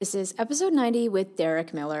This is episode 90 with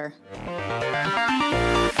Derek Miller.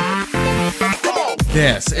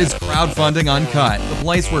 This is Crowdfunding Uncut, the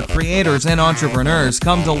place where creators and entrepreneurs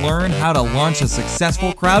come to learn how to launch a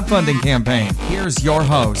successful crowdfunding campaign. Here's your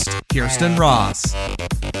host, Kirsten Ross.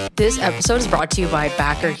 This episode is brought to you by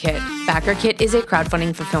BackerKit. BackerKit is a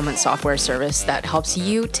crowdfunding fulfillment software service that helps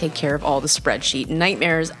you take care of all the spreadsheet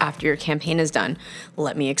nightmares after your campaign is done.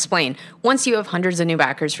 Let me explain. Once you have hundreds of new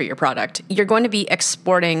backers for your product, you're going to be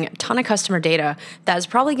exporting a ton of customer data that is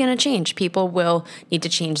probably going to change. People will need to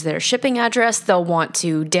change their shipping address. They'll want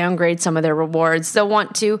to downgrade some of their rewards. They'll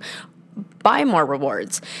want to buy more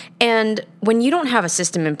rewards. And when you don't have a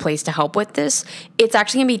system in place to help with this, it's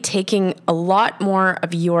actually going to be taking a lot more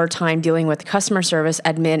of your time dealing with customer service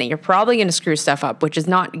admin, and you're probably going to screw stuff up, which is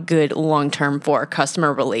not good long-term for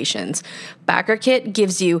customer relations. BackerKit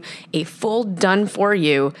gives you a full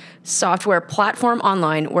done-for-you software platform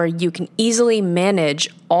online where you can easily manage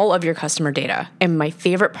all of your customer data. And my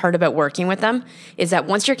favorite part about working with them is that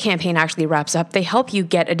once your campaign actually wraps up, they help you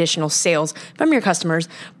get additional sales from your customers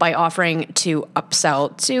by offering to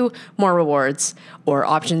upsell to more rewards or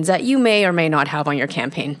options that you may or may not have on your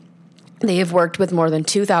campaign. They have worked with more than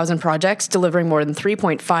 2,000 projects, delivering more than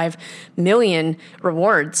 3.5 million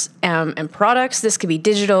rewards and products. This could be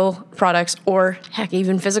digital products or, heck,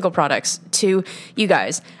 even physical products to you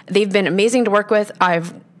guys. They've been amazing to work with.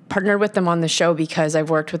 I've partnered with them on the show because I've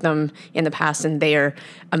worked with them in the past and they are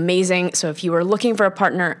amazing. So if you are looking for a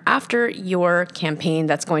partner after your campaign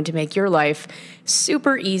that's going to make your life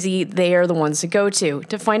super easy, they are the ones to go to.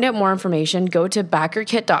 To find out more information, go to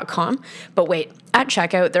backerkit.com. But wait, at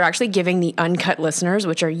checkout, they're actually giving the Uncut listeners,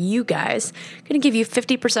 which are you guys, going to give you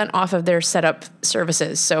 50% off of their setup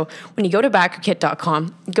services. So when you go to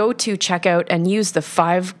backerkit.com, go to checkout and use the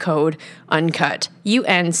 5 code UNCUT,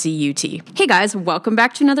 UNCUT. Hey guys, welcome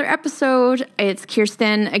back to another episode. It's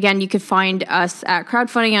Kirsten. Again, you can find us at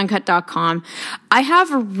crowdfundinguncut.com. I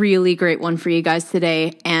have a really great one for you guys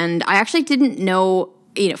today, and I actually didn't know,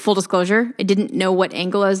 full disclosure, I didn't know what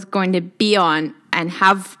angle I was going to be on and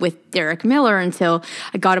have with Derek Miller until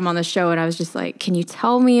I got him on the show, and I was just like, can you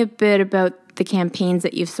tell me a bit about the campaigns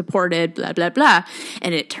that you've supported, blah, blah, blah.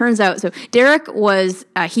 And it turns out, so Derek was,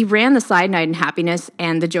 he ran the Cyanide and Happiness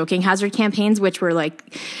and the Joking Hazard campaigns, which were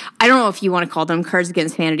like, I don't know if you want to call them Cards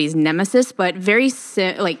Against Humanity's nemesis, but very,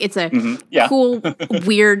 it's a cool,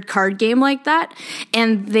 weird card game like that.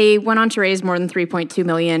 And they went on to raise more than 3.2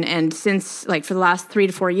 million. And since, for the last 3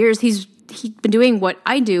 to 4 years, he's been doing what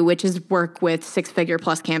I do, which is work with 6-figure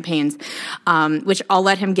plus campaigns, which I'll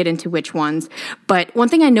let him get into which ones. But one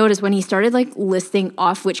thing I noticed when he started listing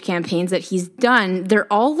off which campaigns that he's done, they're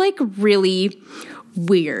all really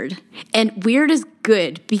weird. And weird is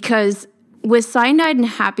good because with Cyanide and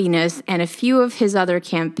Happiness and a few of his other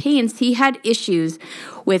campaigns, he had issues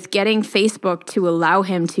with getting Facebook to allow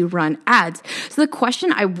him to run ads. So the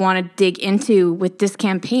question I want to dig into with this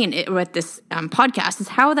campaign, with this podcast, is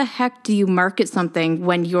how the heck do you market something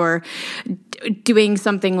when you're doing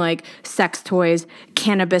something like sex toys,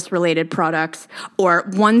 cannabis-related products, or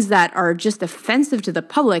ones that are just offensive to the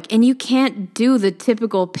public, and you can't do the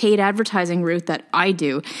typical paid advertising route that I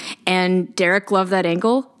do. And Derek loved that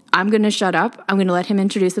angle. I'm going to shut up. I'm going to let him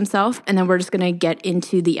introduce himself, and then we're just going to get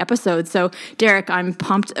into the episode. So, Derek, I'm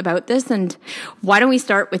pumped about this, and why don't we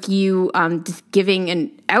start with you just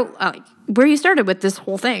giving where you started with this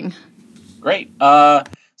whole thing? Great. I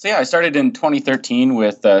started in 2013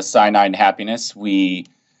 with Cyanide and Happiness.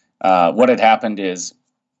 What had happened is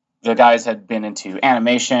the guys had been into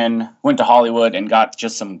animation, went to Hollywood, and got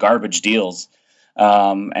just some garbage deals,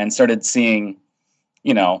 and started seeing,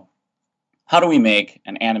 how do we make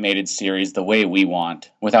an animated series the way we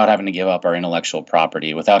want without having to give up our intellectual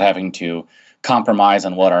property, without having to compromise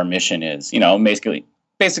on what our mission is?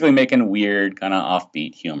 Basically making weird, kind of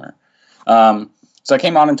offbeat humor. So I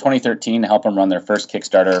came on in 2013 to help them run their first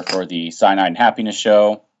Kickstarter for the Cyanide and Happiness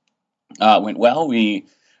show. Went well. We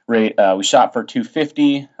shot for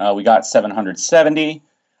 $250. We got $770.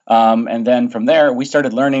 And then from there, we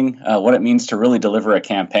started learning what it means to really deliver a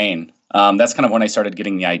campaign. That's kind of when I started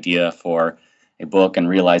getting the idea for a book and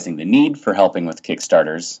realizing the need for helping with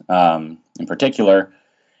Kickstarters. In particular,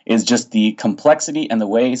 is just the complexity and the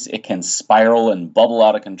ways it can spiral and bubble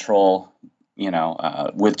out of control,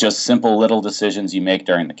 with just simple little decisions you make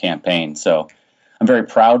during the campaign. So I'm very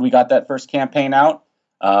proud we got that first campaign out,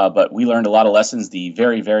 but we learned a lot of lessons the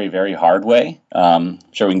very, very, very hard way. I'm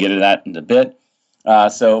sure we can get into that in a bit.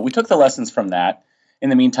 So we took the lessons from that. In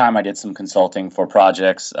the meantime, I did some consulting for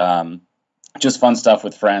projects, just fun stuff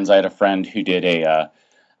with friends. I had a friend who did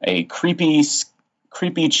a creepy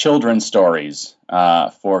creepy children's stories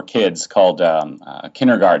for kids called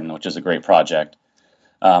Kindergarten, which is a great project.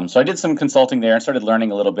 So I did some consulting there and started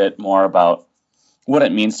learning a little bit more about what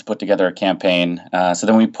it means to put together a campaign. So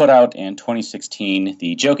then we put out in 2016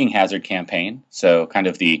 the Joking Hazard campaign, so kind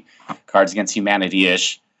of the Cards Against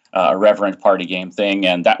Humanity-ish, irreverent party game thing.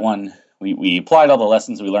 And that one, we applied all the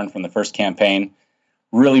lessons we learned from the first campaign.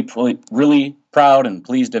 Really proud and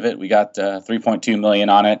pleased of it. We got $3.2 million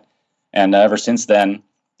on it. And ever since then,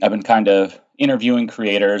 I've been kind of interviewing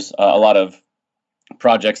creators, a lot of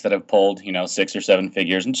projects that have pulled, 6 or 7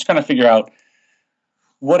 figures, and just kind of figure out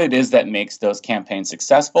what it is that makes those campaigns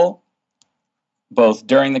successful, both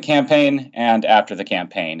during the campaign and after the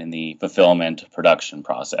campaign in the fulfillment production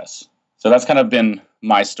process. So that's kind of been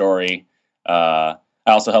my story. I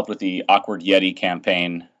also helped with the Awkward Yeti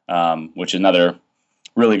campaign, which is another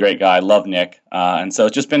really great guy. I love Nick. And so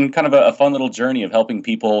it's just been kind of a fun little journey of helping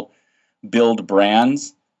people build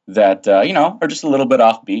brands that, are just a little bit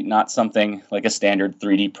offbeat, not something like a standard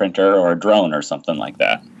 3D printer or a drone or something like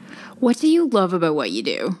that. What do you love about what you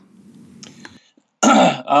do?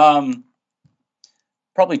 Probably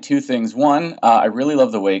 2 things. One, I really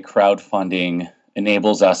love the way crowdfunding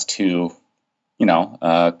enables us to,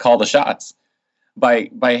 call the shots by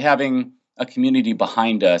having a community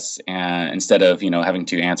behind us, and instead of, having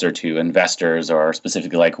to answer to investors or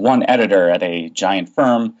specifically like one editor at a giant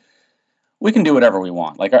firm. We can do whatever we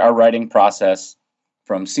want. Like our writing process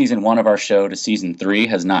from season 1 of our show to season 3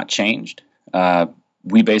 has not changed.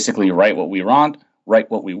 We basically write what we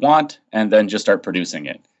want, and then just start producing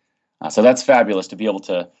it. So that's fabulous to be able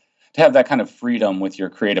to have that kind of freedom with your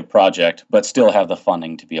creative project, but still have the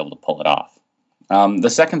funding to be able to pull it off. The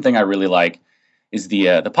second thing I really like is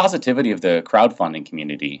the positivity of the crowdfunding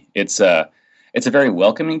community. It's a very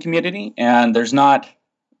welcoming community, and there's not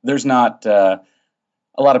a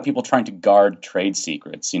lot of people trying to guard trade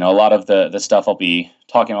secrets. A lot of the stuff I'll be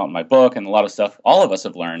talking about in my book, and a lot of stuff all of us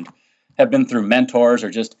have learned, have been through mentors or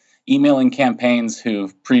just emailing campaigns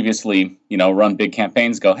who've previously, run big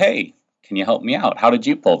campaigns, go, hey, can you help me out? How did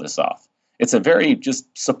you pull this off? It's a very just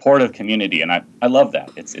supportive community, and I love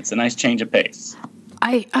that. It's a nice change of pace.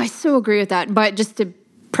 I so agree with that. But just to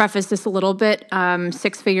preface this a little bit,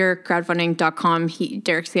 sixfigurecrowdfunding.com,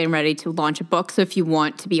 Derek's getting ready to launch a book. So if you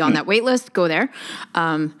want to be on that wait list, go there.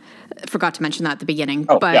 Forgot to mention that at the beginning.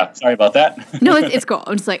 Oh, but, yeah, sorry about that. No, it's cool.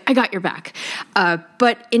 I'm just like, I got your back.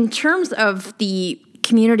 But in terms of the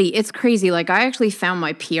community, it's crazy. Like, I actually found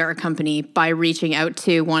my PR company by reaching out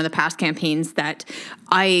to one of the past campaigns that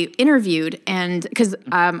I interviewed, and because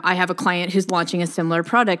I have a client who's launching a similar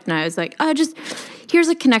product, and I was like, here's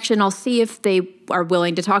a connection. I'll see if they are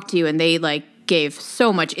willing to talk to you. And they gave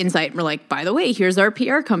so much insight. And we're like, by the way, here's our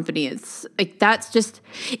PR company. It's like,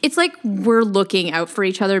 it's like we're looking out for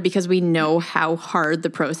each other because we know how hard the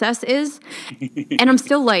process is. And I'm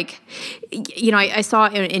still like, I saw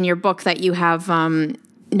in your book that you have Nedi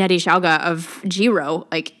Shalga of Giro.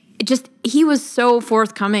 Like, he was so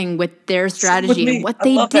forthcoming with their strategy and what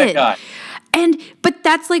they did. That guy. But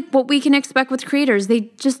that's what we can expect with creators. They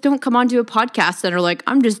just don't come onto a podcast and are like,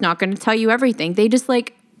 I'm just not going to tell you everything. They just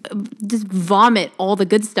vomit all the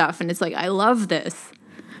good stuff. And it's like, I love this.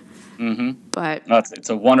 Mm-hmm. But it's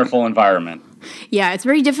a wonderful environment. Yeah, it's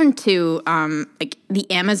very different to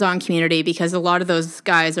the Amazon community, because a lot of those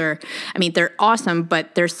guys they're awesome,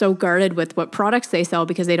 but they're so guarded with what products they sell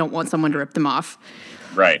because they don't want someone to rip them off.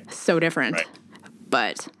 Right. So different. Right.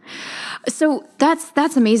 But so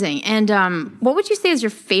that's amazing. And what would you say is your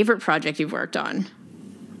favorite project you've worked on?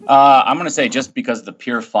 I'm going to say, just because of the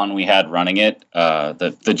pure fun we had running it,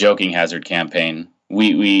 the Joking Hazard campaign,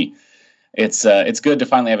 it's good to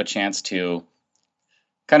finally have a chance to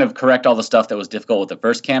kind of correct all the stuff that was difficult with the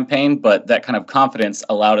first campaign, but that kind of confidence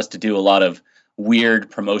allowed us to do a lot of weird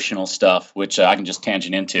promotional stuff, which I can just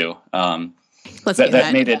tangent into. That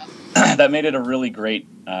made it a really great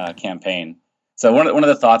campaign. So one of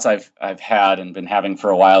the thoughts I've had and been having for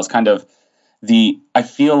a while is kind of I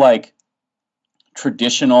feel like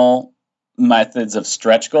traditional methods of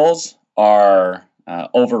stretch goals are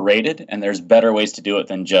overrated, and there's better ways to do it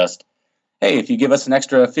than just, hey, if you give us an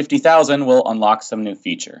extra 50,000, we'll unlock some new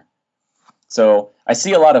feature. So I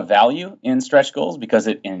see a lot of value in stretch goals because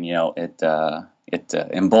it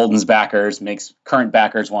emboldens backers, makes current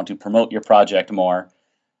backers want to promote your project more,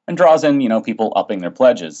 and draws in people upping their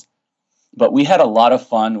pledges. But we had a lot of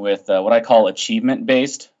fun with what I call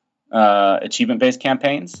achievement-based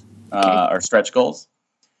campaigns. Or stretch goals.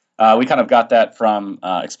 We kind of got that from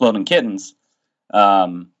Exploding Kittens,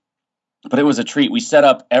 but it was a treat. We set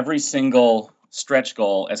up every single stretch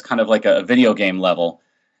goal as kind of like a video game level,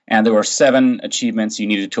 And there were 7 achievements you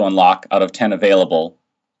needed to unlock out of 10 available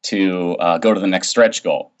to go to the next stretch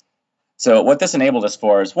goal. So what this enabled us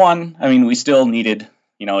for is, one, I mean, we still needed,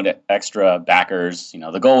 extra backers.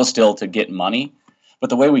 The goal was still to get money,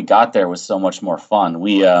 but the way we got there was so much more fun.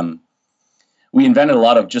 We invented a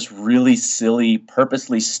lot of just really silly,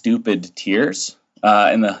 purposely stupid tiers.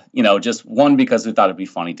 Just one, because we thought it'd be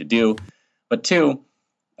funny to do, but two,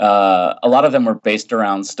 a lot of them were based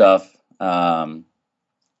around stuff,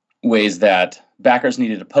 ways that backers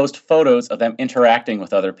needed to post photos of them interacting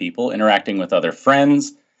with other people, interacting with other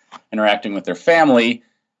friends, interacting with their family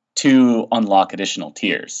to unlock additional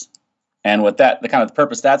tiers. And what the kind of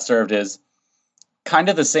purpose that served is kind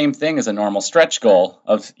of the same thing as a normal stretch goal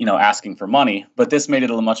of, asking for money, but this made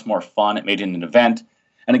it a much more fun. It made it an event,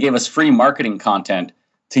 and it gave us free marketing content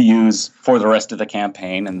to use for the rest of the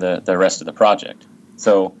campaign and the rest of the project.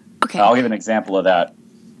 So I'll give an example of that.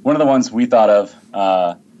 One of the ones we thought of,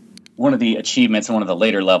 one of the achievements in one of the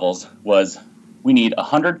later levels was we need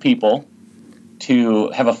 100 people to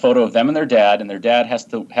have a photo of them and their dad has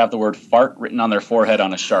to have the word fart written on their forehead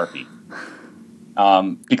on a Sharpie.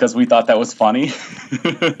 Because we thought that was funny.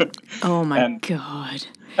 Oh my God.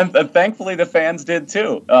 And thankfully the fans did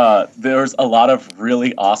too. There's a lot of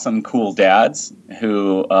really awesome, cool dads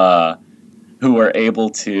who were able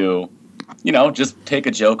to, just take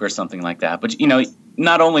a joke or something like that. But,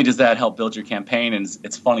 not only does that help build your campaign and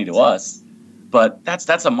it's funny to us, but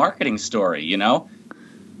that's a marketing story,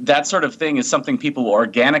 That sort of thing is something people will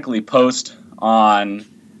organically post on,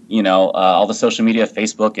 all the social media,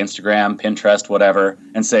 Facebook, Instagram, Pinterest, whatever,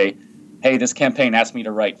 and say, hey, this campaign asked me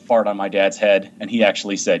to write fart on my dad's head, and he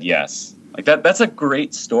actually said yes. Like that's a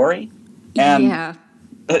great story. And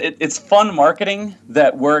it's fun marketing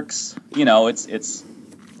that works. It's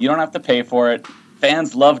you don't have to pay for it.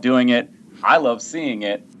 Fans love doing it. I love seeing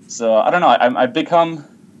it. So I don't know. I've become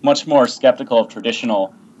much more skeptical of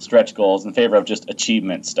traditional stretch goals in favor of just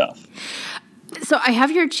achievement stuff. So I have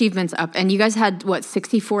your achievements up, and you guys had,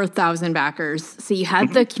 64,000 backers. So you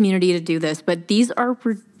had the community to do this, but these are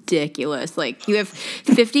ridiculous. Like, you have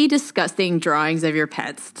 50 disgusting drawings of your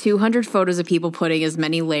pets, 200 photos of people putting as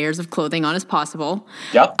many layers of clothing on as possible.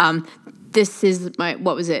 Yep. This is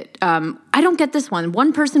what was it? I don't get this one.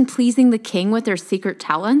 One person pleasing the king with their secret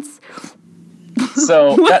talents.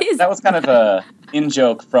 So that was kind of a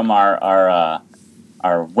in-joke from our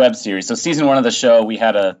web series. So season 1 of the show, we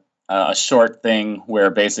had a short thing where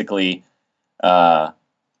basically a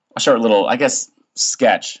short little, I guess,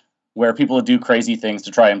 sketch where people would do crazy things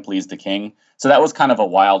to try and please the king. So that was kind of a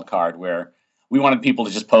wild card where we wanted people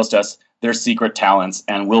to just post us their secret talents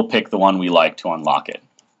and we'll pick the one we like to unlock it.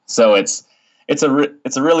 So it's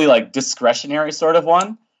a really like discretionary sort of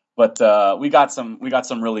one, but we got some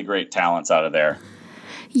really great talents out of there.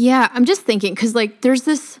 Yeah, I'm just thinking because there's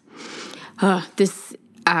this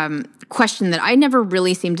question that I never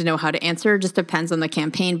really seem to know how to answer. It just depends on the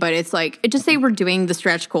campaign, but it's just say we're doing the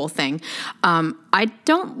stretch goal thing. Part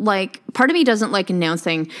of me doesn't like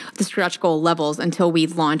announcing the stretch goal levels until we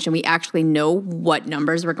launch and we actually know what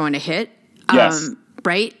numbers we're going to hit. Yes.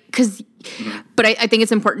 Right? But I think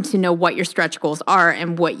it's important to know what your stretch goals are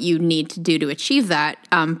and what you need to do to achieve that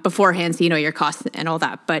beforehand, so you know your costs and all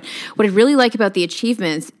that. But what I really like about the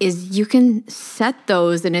achievements is you can set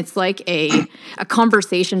those, and it's like a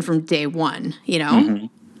conversation from day one. Mm-hmm.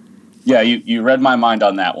 Yeah, you read my mind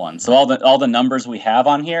on that one. So all the numbers we have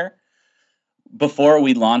on here, before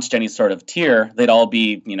we launched any sort of tier, they'd all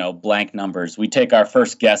be, blank numbers. We take our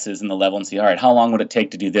first guesses in the level and see, all right, how long would it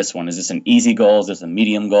take to do this one? Is this an easy goal? Is this a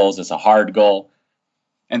medium goal? Is this a hard goal?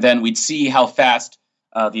 And then we'd see how fast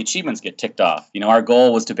the achievements get ticked off. Our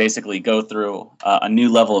goal was to basically go through a new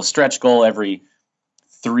level of stretch goal every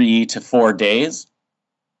 3 to 4 days.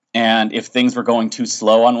 And if things were going too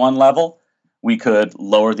slow on one level, we could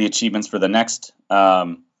lower the achievements for the next,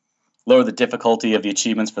 lower the difficulty of the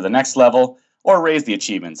achievements for the next level, or raise the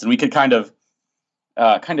achievements. And we could kind of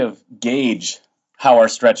gauge how our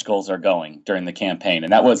stretch goals are going during the campaign.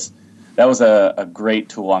 And that was a great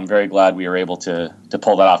tool. I'm very glad we were able to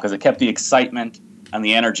pull that off because it kept the excitement and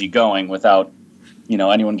the energy going without,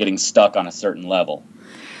 anyone getting stuck on a certain level.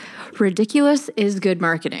 Ridiculous is good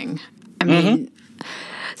marketing. I mean,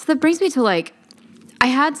 so that brings me to I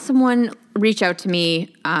had someone reach out to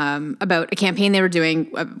me about a campaign they were doing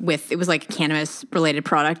it was like a cannabis-related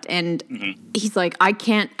product, and he's like, I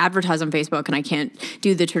can't advertise on Facebook, and I can't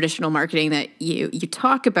do the traditional marketing that you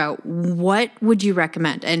talk about. What would you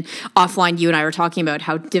recommend? And offline, you and I were talking about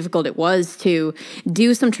how difficult it was to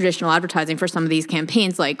do some traditional advertising for some of these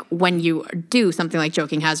campaigns, like when you do something like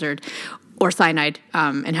Joking Hazard or Cyanide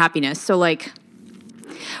and Happiness. So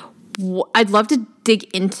I'd love to dig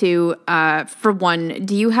into, for one,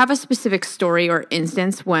 do you have a specific story or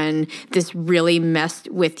instance when this really messed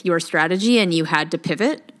with your strategy and you had to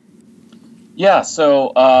pivot? Yeah,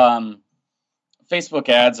 so Facebook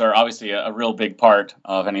ads are obviously a real big part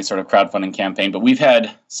of any sort of crowdfunding campaign, but we've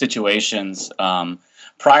had situations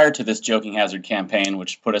prior to this Joking Hazard campaign,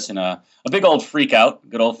 which put us in a big old freak out,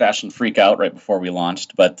 good old-fashioned freak out right before we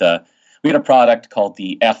launched. But we had a product called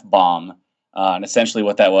the F-bomb. And essentially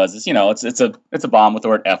what that was is, it's a bomb with the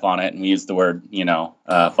word F on it, and we used the word,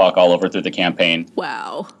 fuck all over through the campaign.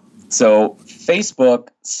 Wow. So Facebook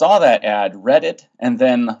saw that ad, read it, and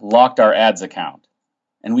then locked our ads account.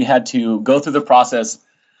 And we had to go through the process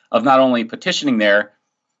of not only petitioning there,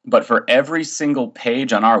 but for every single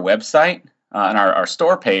page on our website, on our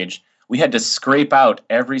store page, we had to scrape out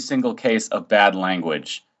every single case of bad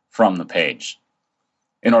language from the page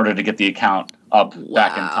in order to get the account up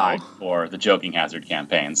back in time for the Joking Hazard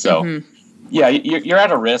campaign. So, yeah, you're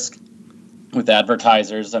at a risk with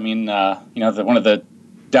advertisers. I mean, one of the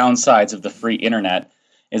downsides of the free internet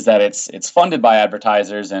is that it's funded by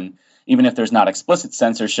advertisers, and even if there's not explicit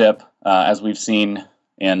censorship, as we've seen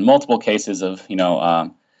in multiple cases of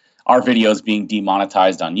our videos being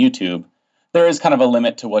demonetized on YouTube, there is kind of a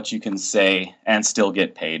limit to what you can say and still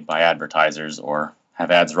get paid by advertisers or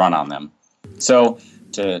have ads run on them. So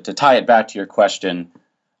to tie it back to your question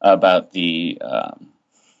about the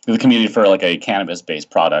community for like a cannabis-based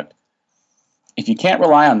product, if you can't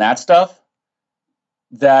rely on that stuff,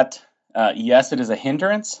 that yes, it is a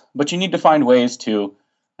hindrance, but you need to find ways to,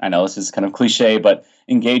 I know this is kind of cliche, but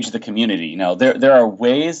engage the community. There are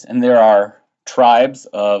ways and there are tribes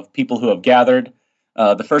of people who have gathered.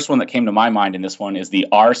 The first one that came to my mind in this one is the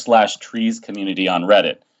r/trees community on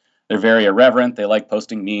Reddit. They're very irreverent. They like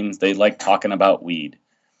posting memes. They like talking about weed.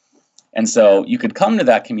 And so you could come to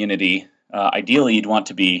that community. Ideally, you'd want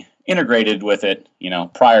to be integrated with it,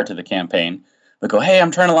 prior to the campaign. But go, hey, I'm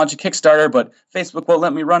trying to launch a Kickstarter, but Facebook won't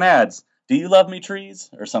let me run ads. Do you love me, trees?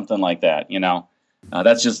 Or something like that,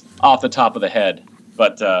 That's just off the top of the head.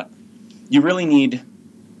 But you really need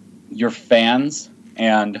your fans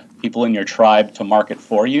and people in your tribe to market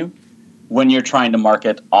for you when you're trying to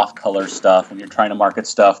market off-color stuff, when you're trying to market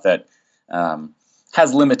stuff that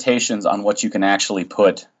has limitations on what you can actually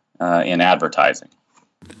put in advertising.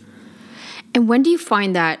 And when do you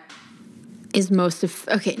find that is most of,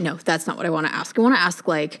 okay, no, that's not what I want to ask. I want to ask,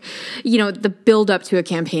 the build up to a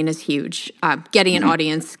campaign is huge. Getting an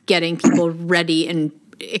audience, getting people ready and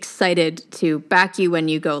excited to back you when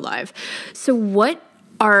you go live. So what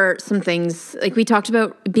are some things, like we talked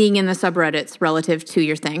about being in the subreddits relative to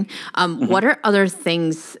your thing. What are other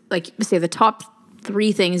things, like say the top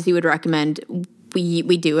 3 things you would recommend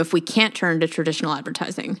we do if we can't turn to traditional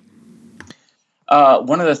advertising?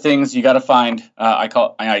 One of the things you got to find,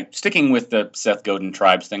 sticking with the Seth Godin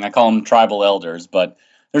tribes thing, I call them tribal elders, but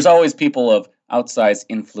there's always people of outsized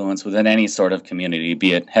influence within any sort of community,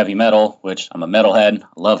 be it heavy metal, which I'm a metalhead, I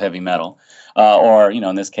love heavy metal, or,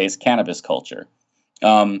 in this case, cannabis culture.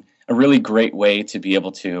 A really great way to be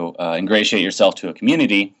able to ingratiate yourself to a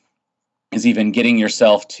community is even getting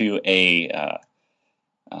yourself to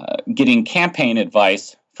getting campaign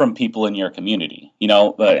advice from people in your community.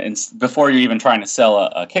 And before you're even trying to sell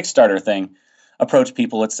a Kickstarter thing, approach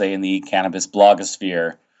people, let's say, in the cannabis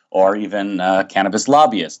blogosphere or even cannabis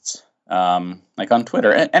lobbyists, like on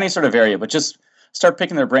Twitter, any sort of area, but just start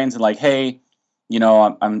picking their brains and like, hey,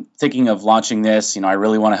 I'm thinking of launching this. I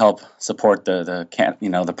really want to help support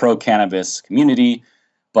the pro cannabis community,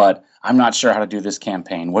 but I'm not sure how to do this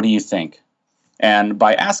campaign. What do you think? And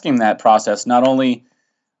by asking that process, not only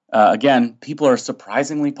again, people are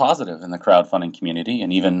surprisingly positive in the crowdfunding community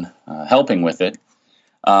and even helping with it.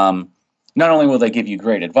 Not only will they give you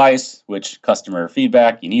great advice, which customer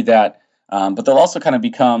feedback, you need that, but they'll also kind of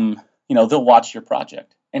become, they'll watch your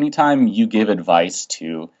project. Anytime you give advice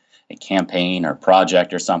to a campaign or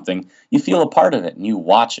project or something, you feel a part of it and you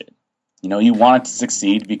watch it. You want it to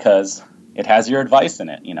succeed because it has your advice in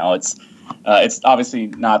it. It's obviously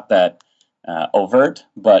not that overt,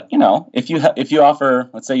 but if you offer,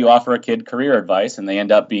 let's say you offer a kid career advice and they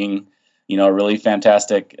end up being, a really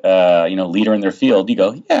fantastic, leader in their field, you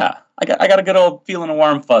go, yeah, I got a good old feeling of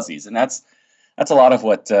warm fuzzies, and that's a lot of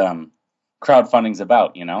what crowdfunding's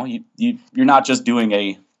about. You're not just doing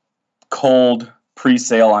a cold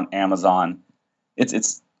pre-sale on Amazon.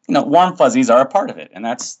 It's warm fuzzies are a part of it, and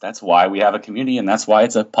that's why we have a community, and that's why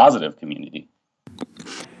it's a positive community.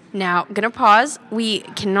 Now, I'm going to pause. We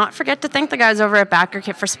cannot forget to thank the guys over at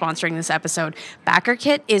BackerKit for sponsoring this episode.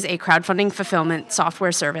 BackerKit is a crowdfunding fulfillment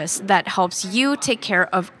software service that helps you take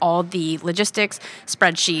care of all the logistics,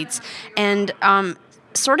 spreadsheets, and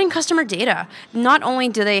sorting customer data. Not only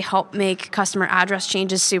do they help make customer address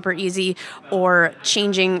changes super easy or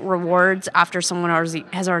changing rewards after someone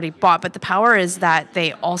has already bought, but the power is that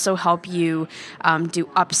they also help you do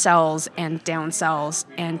upsells and downsells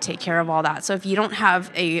and take care of all that. So if you don't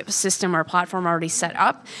have a system or platform already set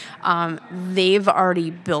up, they've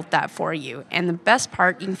already built that for you. And the best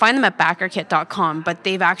part, you can find them at backerkit.com, but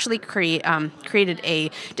they've actually created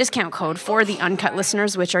a discount code for the Uncut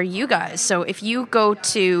listeners, which are you guys. So if you go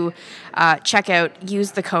to checkout,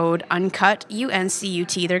 use the code UNCUT,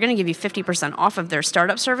 UNCUT. They're going to give you 50% off of their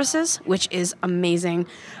startup services, which is amazing.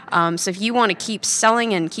 So if you want to keep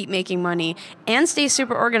selling and keep making money and stay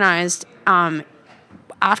super organized,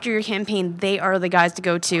 after your campaign, they are the guys to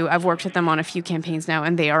go to. I've worked with them on a few campaigns now,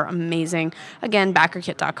 and they are amazing. Again,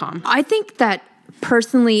 backerkit.com. I think that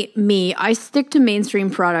personally, I stick to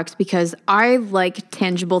mainstream products because I like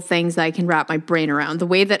tangible things that I can wrap my brain around. The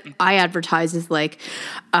way that I advertise is like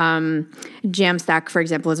Jamstack, for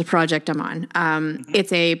example, is a project I'm on.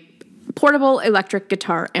 It's a portable electric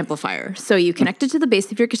guitar amplifier. So you connect it to the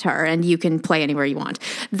base of your guitar and you can play anywhere you want.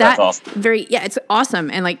 That's awesome. It's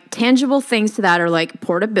awesome. And like tangible things to that are like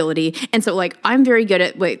portability. And so like I'm very good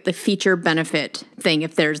at like the feature benefit thing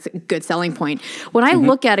if there's a good selling point. When I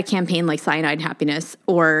look at a campaign like Cyanide Happiness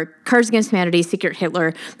or Cards Against Humanity, Secret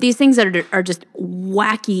Hitler, these things that are just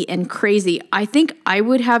wacky and crazy, I think I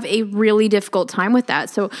would have a really difficult time with that.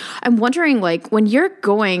 So I'm wondering, like, when you're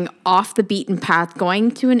going off the beaten path,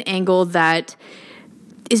 going to an angle that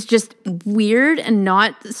is just weird and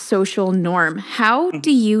not social norm, how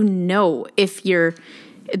do you know if you're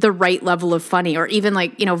the right level of funny, or even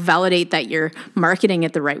like, validate that you're marketing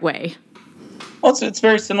it the right way? Well, it's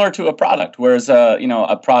very similar to a product, whereas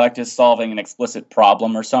a product is solving an explicit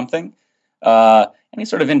problem or something. Any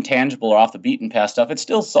sort of intangible or off the beaten path stuff, it's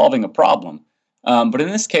still solving a problem. But in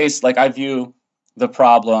this case, like I view the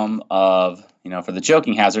problem of, for the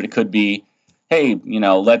joking hazard, it could be, hey,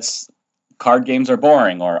 card games are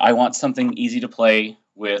boring, or I want something easy to play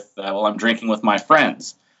with while I'm drinking with my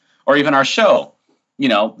friends, or even our show.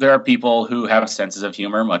 There are people who have senses of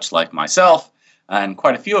humor, much like myself, and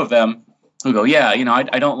quite a few of them who go, yeah,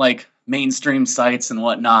 I don't like mainstream sites and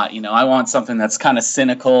whatnot. I want something that's kind of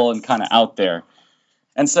cynical and kind of out there.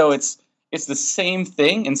 And so it's the same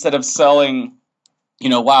thing. Instead of selling,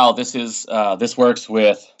 wow, this works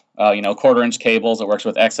with, 1/4-inch cables. It works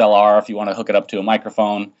with XLR if you want to hook it up to a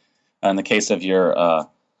microphone. In the case of your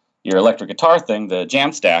electric guitar thing, the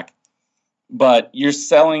Jamstack. But you're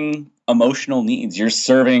selling emotional needs. You're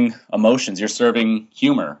serving emotions. You're serving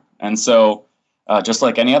humor. And so just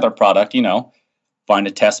like any other product, find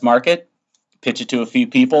a test market, pitch it to a few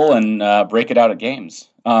people, and break it out at games.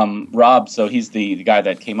 Rob, so he's the guy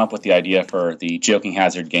that came up with the idea for the Joking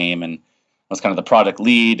Hazard game and was kind of the product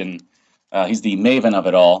lead, and he's the maven of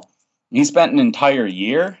it all. He spent an entire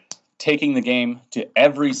year taking the game to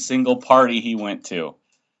every single party he went to,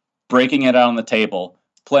 breaking it out on the table,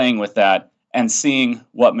 playing with that, and seeing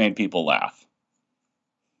what made people laugh.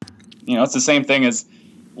 It's the same thing as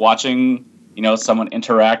watching, someone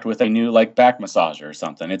interact with a new back massager or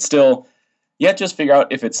something. It's still, just figure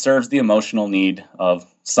out if it serves the emotional need of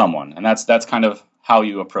someone. And that's kind of how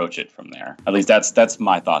you approach it from there. At least that's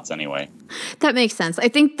my thoughts anyway. That makes sense. I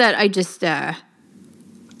think that I just, I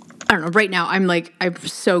don't know, right now I'm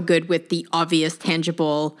so good with the obvious,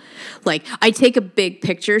 tangible, I take a big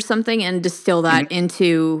picture of something and distill that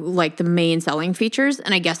into the main selling features.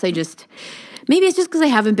 And I guess maybe it's just because I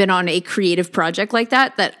haven't been on a creative project like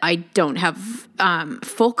that I don't have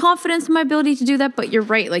full confidence in my ability to do that. But you're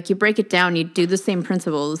right. You break it down, you do the same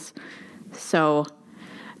principles. So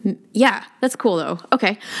yeah, that's cool though.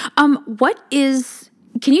 Okay.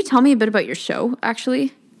 Can you tell me a bit about your show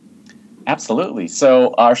actually? Absolutely.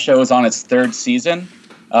 So our show is on its third season.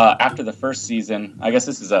 After the first season, I guess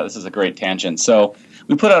this is a great tangent. So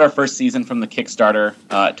we put out our first season from the Kickstarter.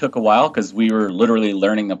 It took a while because we were literally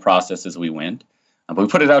learning the process as we went. But we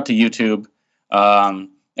put it out to YouTube.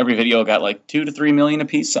 Every video got 2 to 3 million a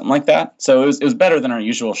piece, something like that. So it was better than our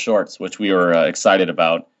usual shorts, which we were excited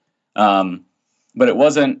about. But it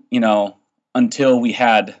wasn't, until we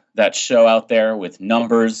had that show out there with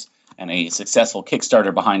numbers and a successful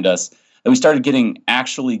Kickstarter behind us that we started getting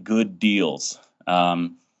actually good deals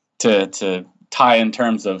to tie in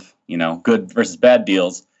terms of, good versus bad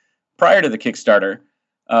deals. Prior to the Kickstarter,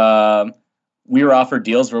 we were offered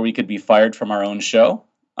deals where we could be fired from our own show,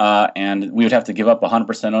 and we would have to give up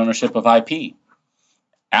 100% ownership of IP.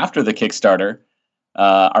 After the Kickstarter,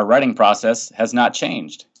 our writing process has not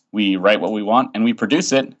changed. We write what we want and we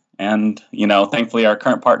produce it. And, thankfully our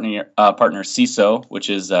current partner CISO, which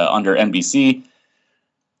is under NBC,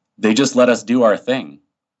 they just let us do our thing.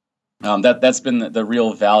 That's been the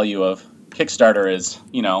real value of Kickstarter is,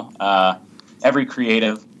 every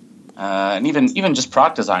creative and even just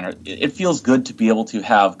product designer, it feels good to be able to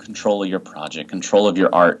have control of your project, control of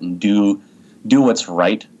your art, and do what's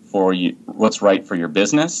right for you, what's right for your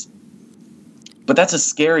business. But that's a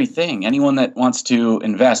scary thing. Anyone that wants to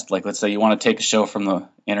invest, like let's say you want to take a show from the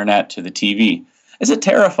internet to the TV, is a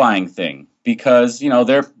terrifying thing because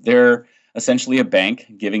they're essentially a bank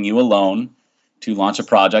giving you a loan to launch a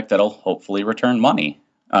project that'll hopefully return money.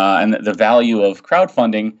 And the value of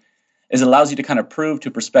crowdfunding is it allows you to kind of prove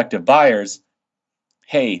to prospective buyers,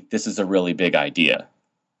 hey, this is a really big idea.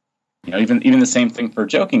 Even the same thing for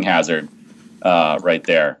Joking Hazard, right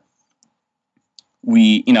there.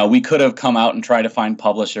 We could have come out and tried to find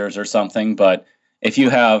publishers or something, but if you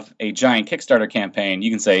have a giant Kickstarter campaign,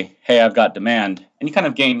 you can say, hey, I've got demand, and you kind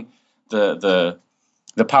of gain the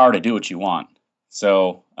power to do what you want.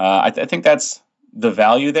 So I think that's the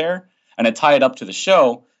value there, and to tie it up to the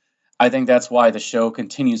show, I think that's why the show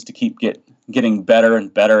continues to keep getting better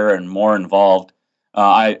and better and more involved.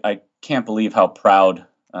 I can't believe how proud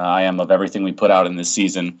I am of everything we put out in this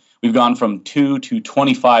season. We've gone from 2 to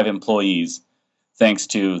 25 employees thanks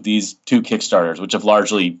to these 2 Kickstarters, which have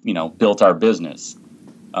largely, built our business.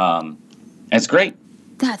 It's great.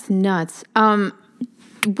 That's nuts.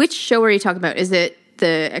 Which show are you talking about? Is it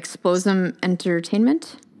the Explosum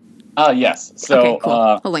Entertainment? Yes. So, okay,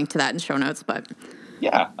 cool. I'll link to that in show notes, but...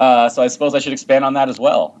 Yeah. So I suppose I should expand on that as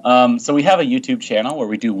well. So we have a YouTube channel where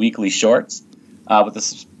we do weekly shorts. But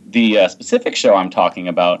the specific show I'm talking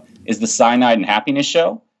about is the Cyanide and Happiness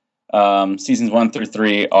Show. Seasons 1 through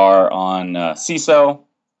 3 are on CISO,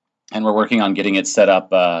 and we're working on getting it set up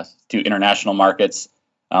to international markets.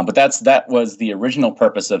 But that was the original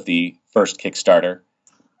purpose of the first Kickstarter.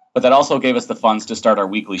 But that also gave us the funds to start our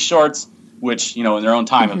weekly shorts, which, in their own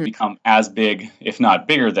time have become as big, if not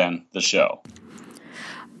bigger than the show.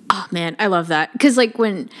 Oh, man, I love that. Because,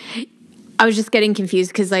 when I was just getting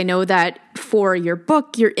confused because I know that for your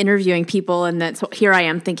book, you're interviewing people. And that's here I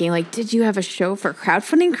am thinking, did you have a show for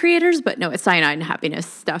crowdfunding creators? But no, it's Cyanide and Happiness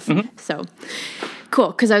stuff. Mm-hmm. So cool.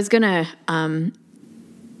 Because I was going to, I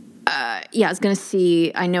was going to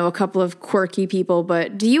see, I know a couple of quirky people,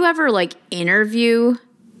 but do you ever interview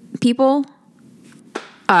people?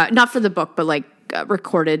 Not for the book, but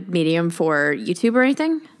recorded medium for YouTube or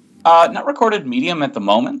anything? Not recorded medium at the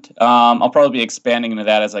moment. I'll probably be expanding into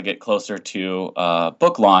that as I get closer to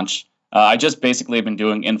book launch. I just basically have been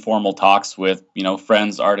doing informal talks with,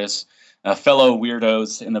 friends, artists, fellow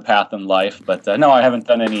weirdos in the path in life. But no, I haven't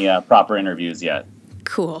done any proper interviews yet.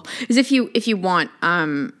 Cool. Because if you want,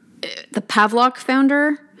 the Pavlok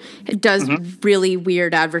founder does really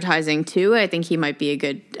weird advertising too. I think he might be a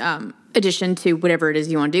good addition to whatever it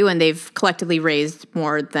is you want to do, and they've collectively raised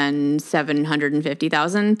more than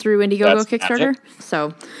 $750,000 through Indiegogo Kickstarter. Magic.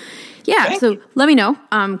 So, yeah. Let me know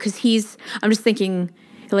because I'm just thinking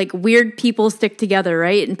weird people stick together,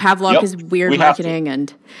 right? And Pavlok is weird marketing,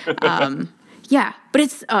 and yeah. But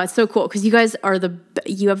it's so cool because you guys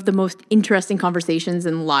you have the most interesting conversations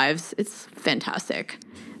and lives. It's fantastic.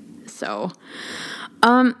 So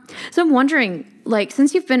I'm wondering,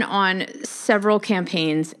 since you've been on several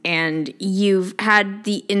campaigns and you've had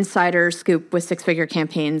the insider scoop with 6-figure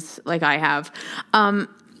campaigns like I have,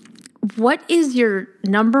 what is your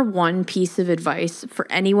number one piece of advice for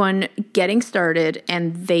anyone getting started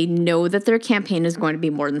and they know that their campaign is going to be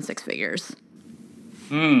more than 6 figures?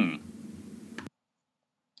 If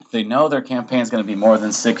they know their campaign is going to be more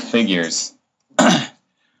than 6 figures,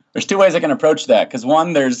 there's 2 ways I can approach that. Because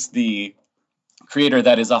one, there's the creator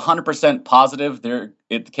that is 100% positive the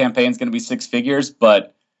campaign is going to be 6 figures,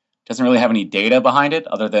 but doesn't really have any data behind it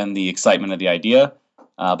other than the excitement of the idea.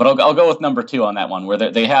 But I'll go with number 2 on that one, where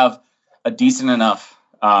they have a decent enough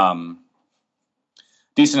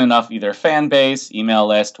either fan base, email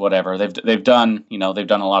list, whatever. They've done a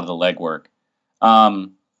lot of the legwork. I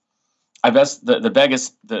guess the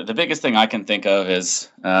biggest thing I can think of is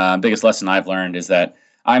biggest lesson I've learned is that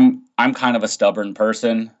I'm kind of a stubborn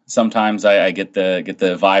person. Sometimes I get the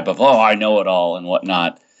vibe of, oh, I know it all and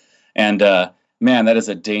whatnot. And man, that is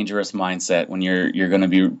a dangerous mindset when you're going to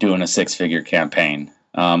be doing a 6-figure campaign.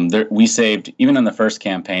 We saved, even in the first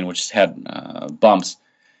campaign, which had bumps,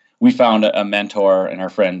 we found a mentor and our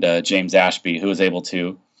friend James Ashby, who was able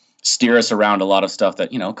to steer us around a lot of stuff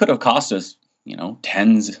that could have cost us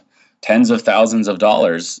tens of thousands of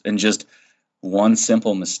dollars in just one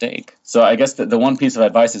simple mistake. So I guess the one piece of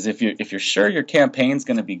advice is if you're sure your campaign's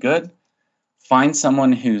going to be good, find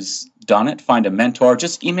someone who's done it, find a mentor,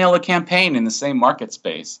 just email a campaign in the same market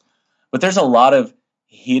space. But there's a lot of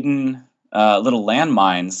hidden little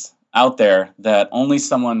landmines out there that only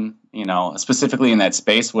someone, specifically in that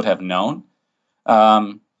space would have known.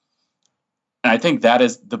 And I think that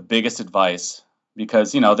is the biggest advice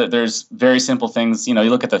because, there's very simple things. You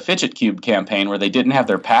look at the Fidget Cube campaign where they didn't have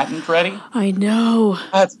their patent ready. I know.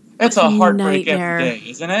 It's a heartbreak nightmare. every day,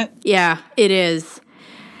 isn't it? Yeah, it is.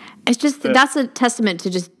 It's just, that's a testament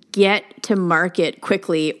to just get to market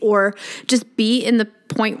quickly or just be in the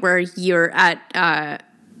point where you're at,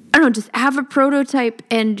 just have a prototype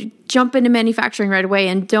and jump into manufacturing right away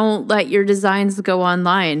and don't let your designs go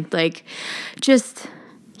online. Like, just,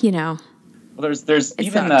 Well, there's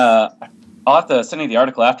even, I'll have to send you the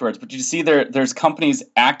article afterwards, but you see there's companies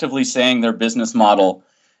actively saying their business model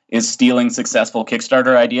is stealing successful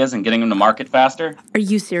Kickstarter ideas and getting them to market faster. Are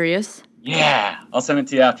you serious? Yeah, I'll send it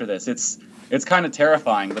to you after this. It's kind of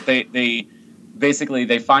terrifying, but they basically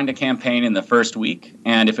find a campaign in the first week,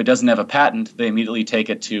 and if it doesn't have a patent, they immediately take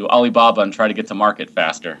it to Alibaba and try to get to market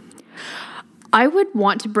faster. I would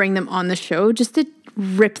want to bring them on the show just to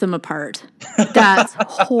rip them apart. That's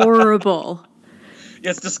horrible. Yeah,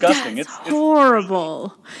 it's disgusting. It's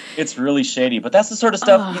horrible. It's really shady, but that's the sort of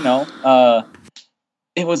stuff,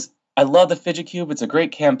 I love the Fidget Cube. It's a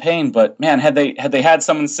great campaign, but man, had they had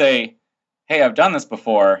someone say, "Hey, I've done this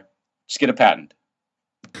before. Just get a patent."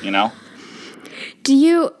 Do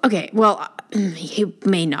you? Okay, well, you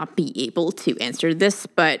may not be able to answer this,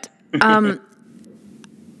 but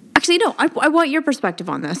actually, no. I want your perspective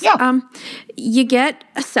on this. Yeah. You get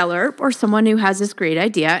a seller or someone who has this great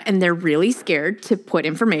idea, and they're really scared to put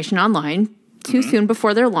information online too soon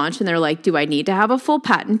before their launch, and they're like, "Do I need to have a full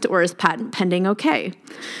patent, or is patent pending okay?"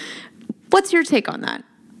 What's your take on that?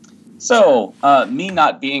 So, me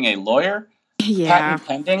not being a lawyer, patent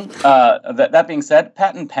pending. That being said,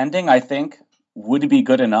 patent pending, I think, would be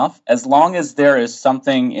good enough as long as there is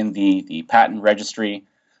something in the patent registry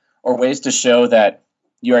or ways to show that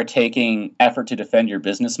you are taking effort to defend your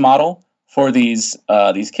business model for these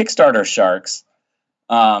Kickstarter sharks.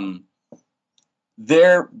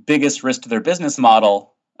 Their biggest risk to their business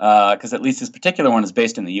model, because at least this particular one is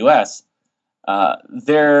based in the U.S.,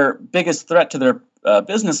 their biggest threat to their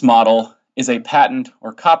business model is a patent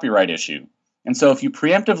or copyright issue. And so if you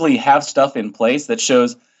preemptively have stuff in place that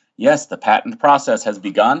shows, yes, the patent process has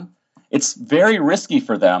begun, it's very risky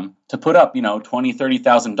for them to put up, $20,000,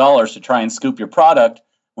 $30,000 to try and scoop your product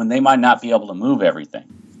when they might not be able to move everything.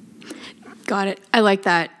 Got it. I like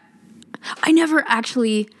that. I never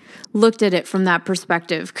actually looked at it from that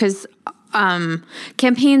perspective because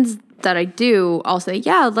campaigns that I do, I'll say,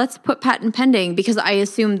 yeah, let's put patent pending because I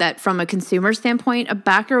assume that from a consumer standpoint, a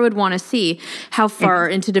backer would want to see how far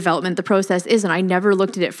into development the process is. And I never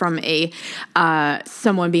looked at it from a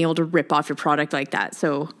someone being able to rip off your product like that.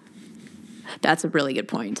 So that's a really good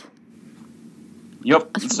point.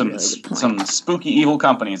 Yep, some spooky evil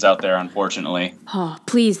companies out there, unfortunately. Oh,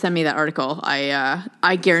 please send me that article.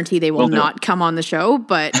 I guarantee they will not come on the show,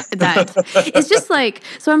 but that it's just like,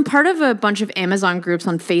 so I'm part of a bunch of Amazon groups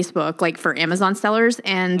on Facebook, like for Amazon sellers,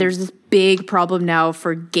 and there's this big problem now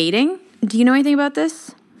for gating. Do you know anything about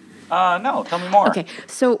this? No, tell me more. Okay,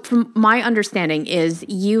 so from my understanding is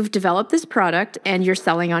you've developed this product and you're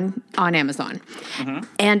selling on Amazon. Mm-hmm.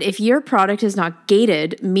 And if your product is not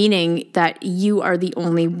gated, meaning that you are the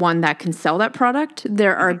only one that can sell that product,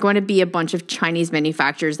 there are going to be a bunch of Chinese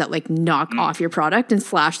manufacturers that like knock off your product and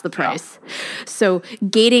slash the price. Yeah. So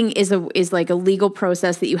gating is like a legal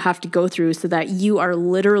process that you have to go through so that you are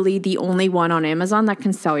literally the only one on Amazon that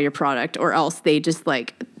can sell your product, or else they just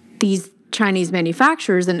like these Chinese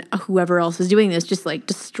manufacturers and whoever else is doing this just like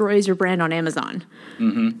destroys your brand on Amazon.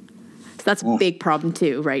 Mm-hmm. So that's a big problem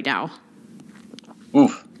too right now.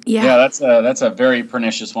 Oof. Yeah, that's a very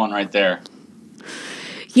pernicious one right there.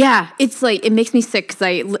 Yeah, it's like it makes me sick because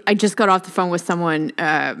I just got off the phone with someone.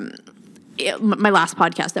 My last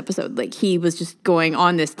podcast episode, like he was just going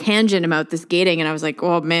on this tangent about this gating, and I was like,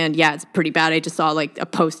 "Oh man, yeah, it's pretty bad." I just saw like a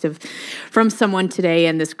post from someone today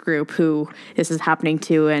in this group who this is happening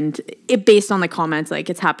to, and it based on the comments, like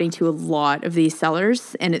it's happening to a lot of these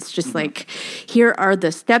sellers, and it's just like, here are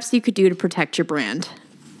the steps you could do to protect your brand.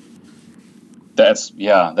 That's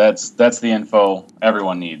the info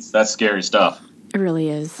everyone needs. That's scary stuff. It really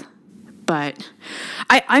is. But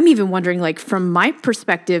I'm even wondering, like, from my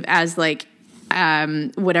perspective as, like,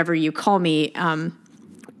 whatever you call me,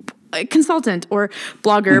 a consultant or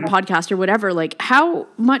blogger, podcaster, whatever, like, how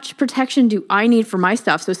much protection do I need for my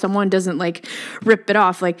stuff so someone doesn't, like, rip it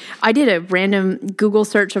off? Like, I did a random Google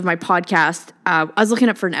search of my podcast I was looking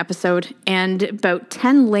up for an episode, and about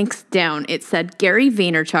 10 links down, it said Gary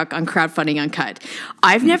Vaynerchuk on Crowdfunding Uncut.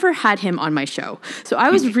 I've never had him on my show, so I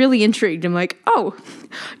was really intrigued. I'm like, oh,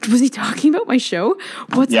 was he talking about my show?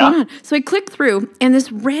 What's going on? So I clicked through, and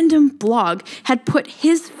this random blog had put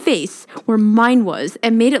his face where mine was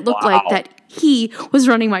and made it look like that he was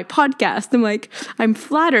running my podcast. I'm like, I'm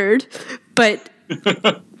flattered, but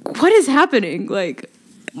what is happening? Like,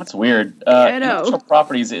 that's weird. I know. Intellectual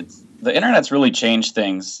properties, the internet's really changed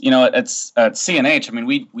things. You know, it's at CNH. I mean,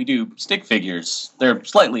 we do stick figures. They're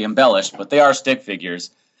slightly embellished, but they are stick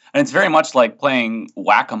figures, and it's very much like playing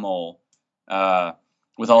whack-a-mole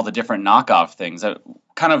with all the different knockoff things.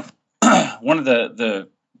 Kind of one of the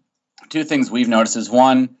two things we've noticed is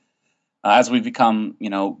one, as we've become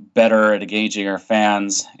better at engaging our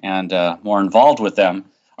fans and more involved with them,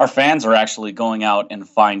 our fans are actually going out and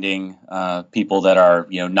finding people that are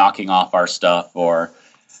knocking off our stuff or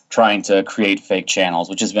trying to create fake channels,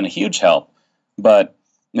 which has been a huge help. But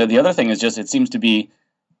the other thing is just it seems to be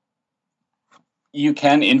you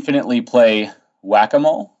can infinitely play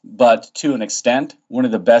whack-a-mole, but to an extent, one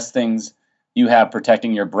of the best things you have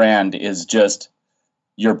protecting your brand is just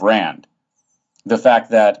your brand. The fact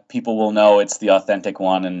that people will know it's the authentic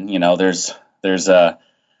one, and there's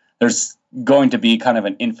going to be kind of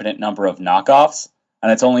an infinite number of knockoffs.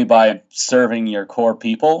 And it's only by serving your core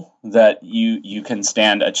people that you can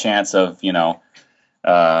stand a chance of,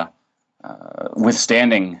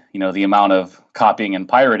 withstanding, the amount of copying and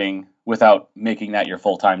pirating without making that your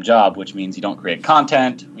full-time job, which means you don't create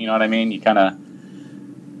content. You know what I mean? You kind of,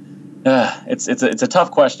 it's a tough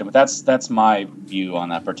question, but that's my view on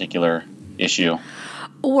that particular issue.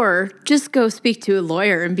 Or just go speak to a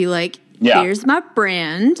lawyer and be like, here's my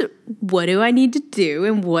brand. What do I need to do?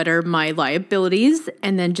 And what are my liabilities?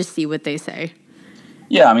 And then just see what they say.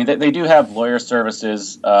 Yeah, I mean, they do have lawyer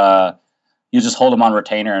services. You just hold them on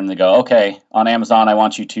retainer and they go, okay, on Amazon, I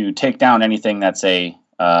want you to take down anything that's a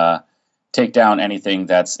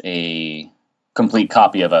complete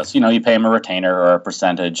copy of us. You pay them a retainer or a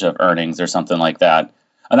percentage of earnings or something like that.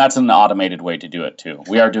 And that's an automated way to do it, too.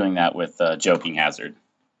 We are doing that with Joking Hazard.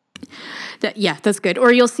 That's good.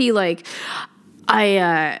 Or you'll see, like,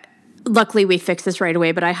 luckily we fixed this right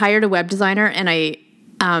away, but I hired a web designer and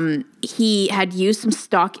he had used some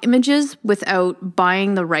stock images without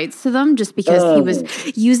buying the rights to them just because he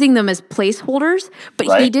was using them as placeholders,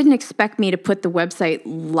 but he didn't expect me to put the website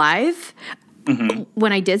live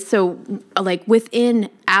when I did. So, like, within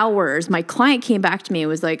hours, my client came back to me and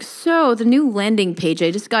was like, so the new landing page,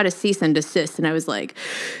 I just got a cease and desist. And I was like,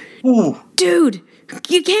 dude,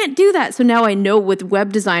 you can't do that. So now I know with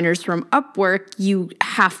web designers from Upwork, you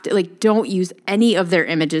have to, like, don't use any of their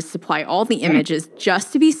images, supply all the images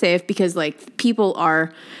just to be safe because, like, people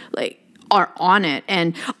are on it.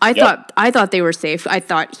 And I thought they were safe. I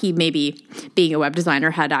thought he maybe, being a web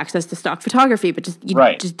designer, had access to stock photography, but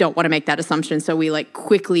just don't want to make that assumption. So we, like,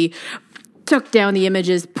 quickly took down the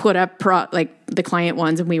images, put up the client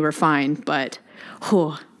ones, and we were fine. But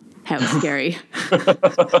that was scary.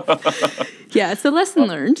 Yeah, so lesson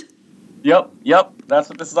learned. Yep. That's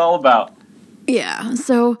what this is all about. Yeah.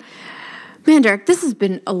 So, man, Derek, this has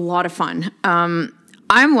been a lot of fun.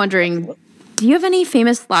 I'm wondering, do you have any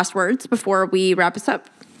famous last words before we wrap this up?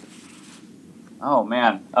 Oh,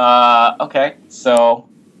 man. Okay. So,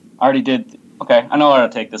 I already did. Okay, I know how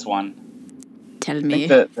to take this one. Tell me. I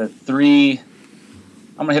think the three.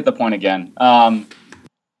 I'm gonna hit the point again.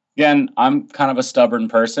 Again, I'm kind of a stubborn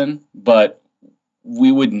person, but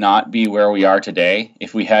we would not be where we are today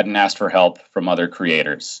if we hadn't asked for help from other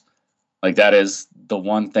creators. Like, that is the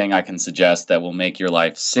one thing I can suggest that will make your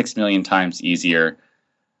life 6 million times easier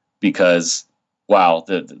because, wow,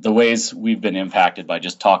 the ways we've been impacted by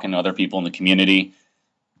just talking to other people in the community,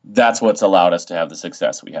 that's what's allowed us to have the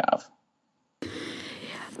success we have.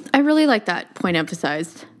 I really like that point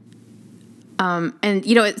emphasized. And,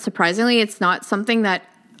 surprisingly, it's not something that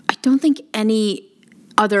I don't think any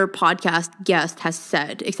other podcast guest has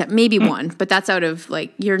said, except maybe one, but that's out of,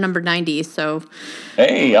 like, you're number 90, so.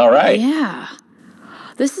 Hey, all right. Yeah.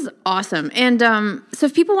 This is awesome. And so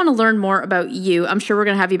if people want to learn more about you, I'm sure we're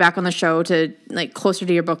going to have you back on the show to, like, closer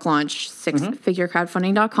to your book launch,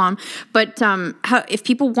 sixfigurecrowdfunding.com. But if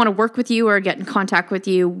people want to work with you or get in contact with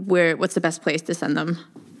you, what's the best place to send them?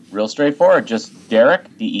 Real straightforward. Just Derek,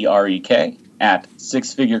 DEREK, at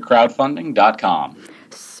sixfigurecrowdfunding.com.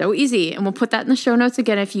 So easy. And we'll put that in the show notes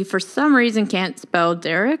again if you, for some reason, can't spell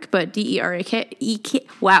Derek, but D-E-R-E-K.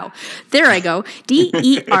 Wow. There I go.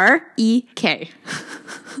 D-E-R-E-K.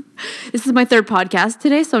 This is my third podcast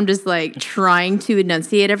today, so I'm just, like, trying to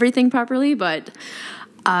enunciate everything properly, but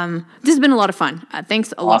This has been a lot of fun.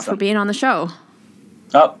 Thanks a lot for being on the show.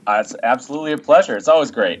 Oh, it's absolutely a pleasure. It's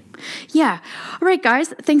always great. Yeah. All right, guys.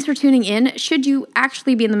 Thanks for tuning in. Should you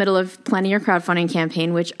actually be in the middle of planning your crowdfunding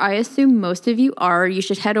campaign, which I assume most of you are, you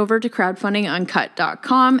should head over to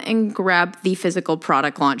crowdfundinguncut.com and grab the physical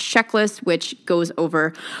product launch checklist, which goes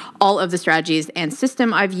over all of the strategies and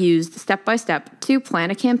system I've used step by step to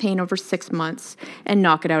plan a campaign over 6 months and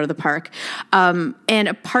knock it out of the park. And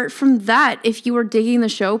apart from that, if you are digging the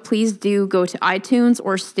show, please do go to iTunes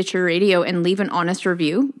or Stitcher Radio and leave an honest review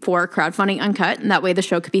for Crowdfunding Uncut, and that way the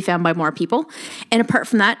show could be found by more people. And apart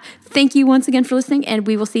from that, thank you once again for listening, and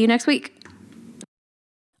we will see you next week.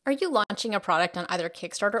 Are you launching a product on either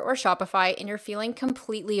Kickstarter or Shopify and you're feeling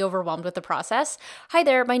completely overwhelmed with the process? Hi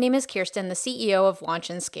there, my name is Kirsten, the CEO of Launch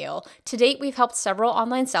and Scale. To date, we've helped several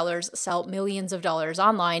online sellers sell millions of dollars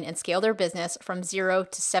online and scale their business from 0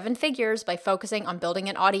 to 7 figures by focusing on building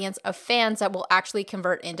an audience of fans that will actually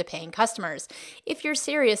convert into paying customers. If you're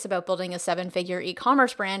serious about building a 7-figure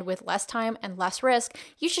e-commerce brand with less time and less risk,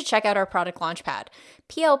 you should check out our product Launchpad.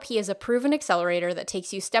 PLP is a proven accelerator that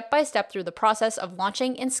takes you step by step through the process of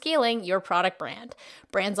launching and scaling your product brand.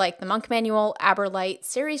 Brands like the Monk Manual, AberLite,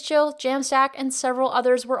 Series Chill, Jamstack, and several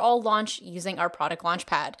others were all launched using our product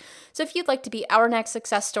Launchpad. So if you'd like to be our next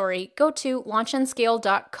success story, go to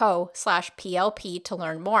launchandscale.co/PLP to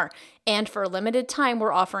learn more. And for a limited time,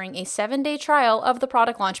 we're offering a 7-day trial of the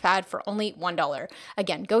product Launchpad for only $1.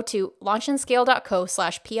 Again, go to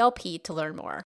launchandscale.co/PLP to learn more.